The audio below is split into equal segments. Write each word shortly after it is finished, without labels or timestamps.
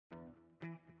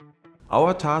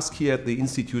Our task here at the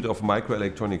Institute of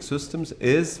Microelectronic Systems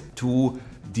is to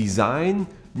design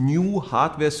new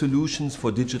hardware solutions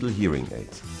for digital hearing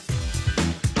aids.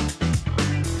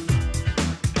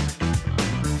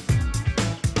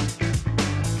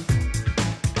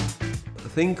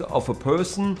 Think of a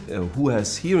person who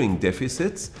has hearing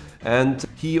deficits and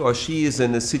he or she is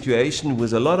in a situation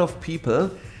with a lot of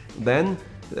people, then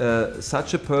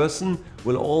such a person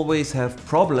will always have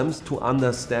problems to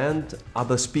understand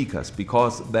other speakers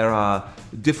because there are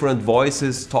different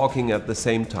voices talking at the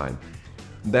same time.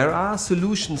 There are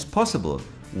solutions possible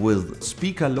with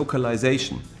speaker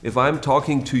localization. If I'm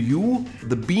talking to you,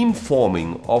 the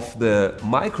beamforming of the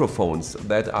microphones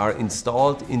that are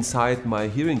installed inside my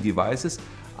hearing devices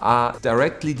are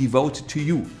directly devoted to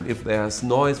you. If there's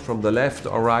noise from the left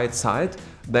or right side,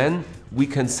 then we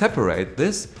can separate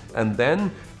this and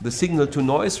then the signal to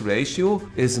noise ratio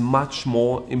is much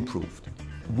more improved.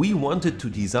 We wanted to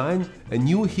design a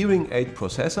new hearing aid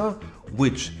processor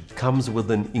which comes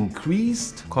with an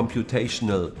increased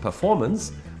computational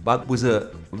performance but with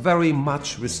a very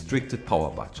much restricted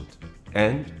power budget.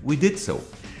 And we did so.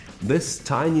 This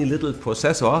tiny little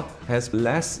processor has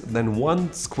less than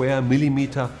 1 square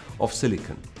millimeter of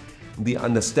silicon. The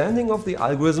understanding of the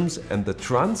algorithms and the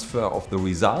transfer of the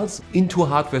results into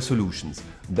hardware solutions,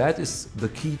 that is the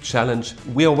key challenge.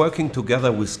 We are working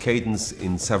together with Cadence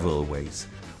in several ways.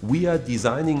 We are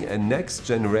designing a next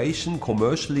generation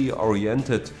commercially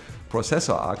oriented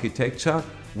processor architecture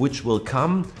which will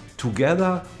come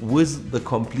together with the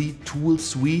complete tool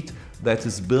suite that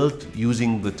is built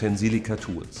using the Tensilica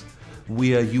tools.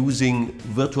 We are using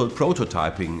virtual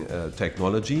prototyping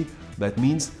technology. That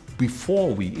means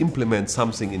before we implement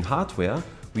something in hardware,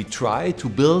 we try to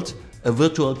build a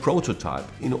virtual prototype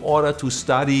in order to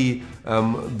study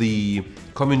the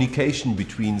communication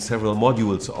between several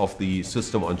modules of the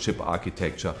system-on-chip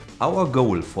architecture. Our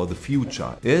goal for the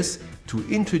future is to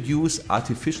introduce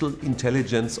artificial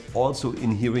intelligence also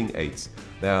in hearing aids.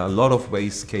 There are a lot of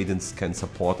ways Cadence can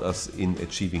support us in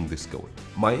achieving this goal.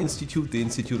 My institute, the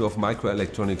Institute of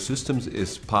Microelectronic Systems,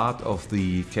 is part of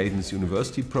the Cadence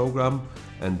University program,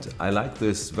 and I like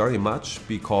this very much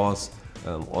because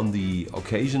on the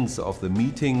occasions of the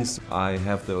meetings I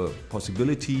have the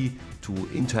possibility to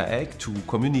interact, to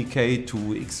communicate,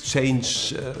 to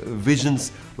exchange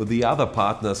visions with the other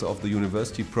partners of the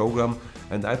university program,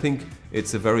 and I think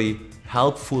it's a very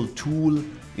helpful tool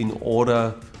in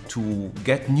order to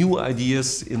get new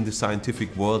ideas in the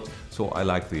scientific world, so I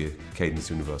like the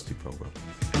Cadence University program.